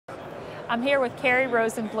I'm here with Carrie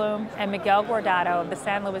Rosenblum and Miguel Guardado of the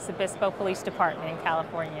San Luis Obispo Police Department in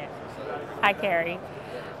California. Hi, Carrie.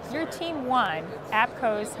 Your team won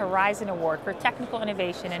APCO's Horizon Award for Technical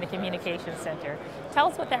Innovation in a Communications Center. Tell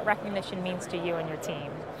us what that recognition means to you and your team.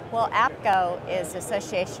 Well, APCO is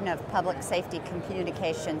Association of Public Safety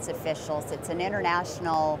Communications Officials. It's an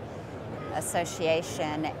international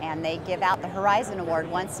association, and they give out the Horizon Award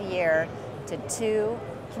once a year to 2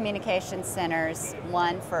 communication centers,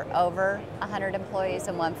 one for over 100 employees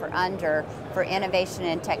and one for under, for innovation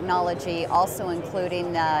and technology, also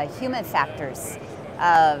including the human factors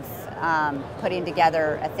of putting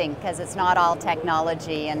together a thing, because it's not all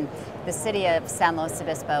technology, and the city of San Luis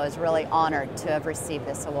Obispo is really honored to have received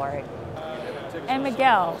this award. And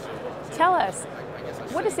Miguel, tell us,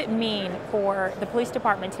 what does it mean for the police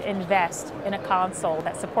department to invest in a console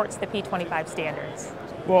that supports the P25 standards?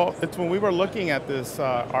 Well, it's when we were looking at this,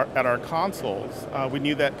 at our consoles, we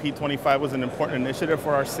knew that P25 was an important initiative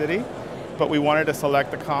for our city, but we wanted to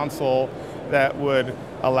select a console that would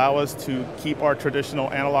allow us to keep our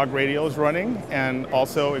traditional analog radios running and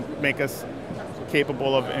also make us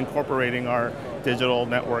capable of incorporating our digital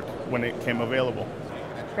network when it came available.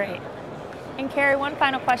 Great. And Carrie, one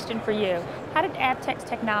final question for you. How did Avtec's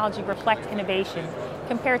technology reflect innovation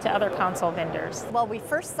compared to other console vendors? Well, we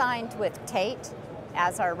first signed with Tate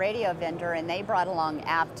as our radio vendor, and they brought along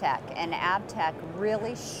Avtec, and Avtec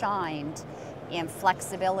really shined in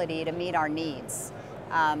flexibility to meet our needs.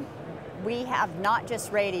 We have not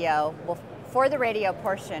just radio. Well, for the radio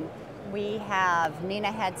portion, we have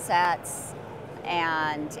Nina headsets,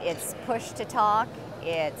 and it's push to talk,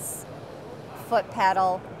 it's foot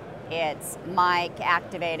pedal, it's mic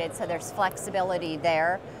activated, so there's flexibility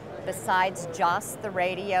there. Besides just the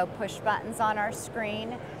radio push buttons on our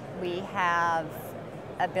screen, we have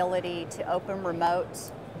ability to open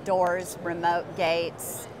remote doors, remote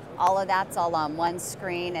gates. All of that's all on one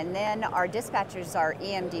screen. And then our dispatchers are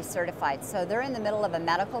EMD certified. So they're in the middle of a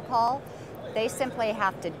medical call. They simply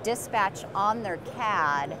have to dispatch on their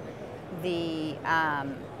CAD the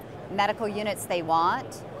medical units they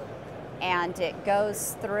want, and it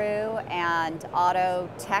goes through and auto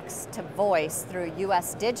text to voice through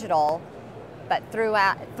US Digital, but through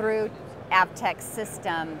Avtec's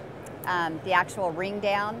system, the actual ring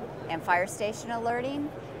down and fire station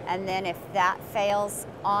alerting. And then if that fails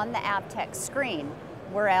on the Avtec screen,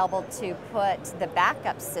 we're able to put the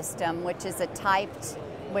backup system, which is a typed,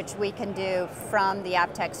 which we can do from the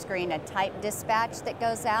Avtec screen, a typed dispatch that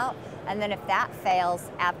goes out. And then if that fails,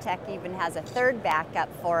 Avtec even has a third backup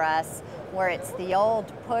for us, where it's the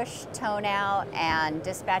old push tone out and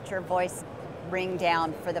dispatcher voice ring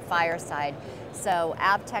down for the fireside. So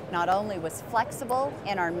Avtec not only was flexible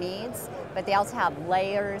in our needs, but they also have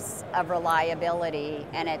layers of reliability,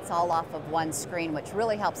 and it's all off of one screen, which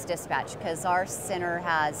really helps dispatch, because our center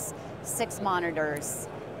has 6 monitors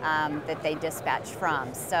that they dispatch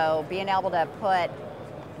from. So being able to put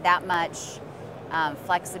that much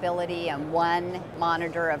flexibility in one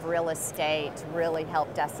monitor of real estate really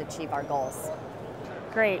helped us achieve our goals.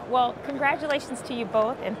 Great. Well, congratulations to you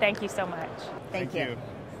both, and thank you so much. Thank you.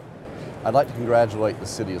 I'd like to congratulate the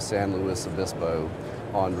city of San Luis Obispo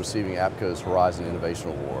on receiving APCO's Horizon Innovation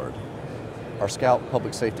Award. Our Scout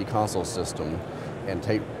public safety console system and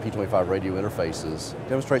Tate P25 radio interfaces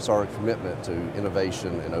demonstrates our commitment to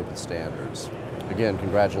innovation and open standards. Again,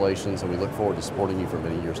 congratulations, and we look forward to supporting you for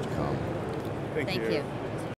many years to come. Thank you.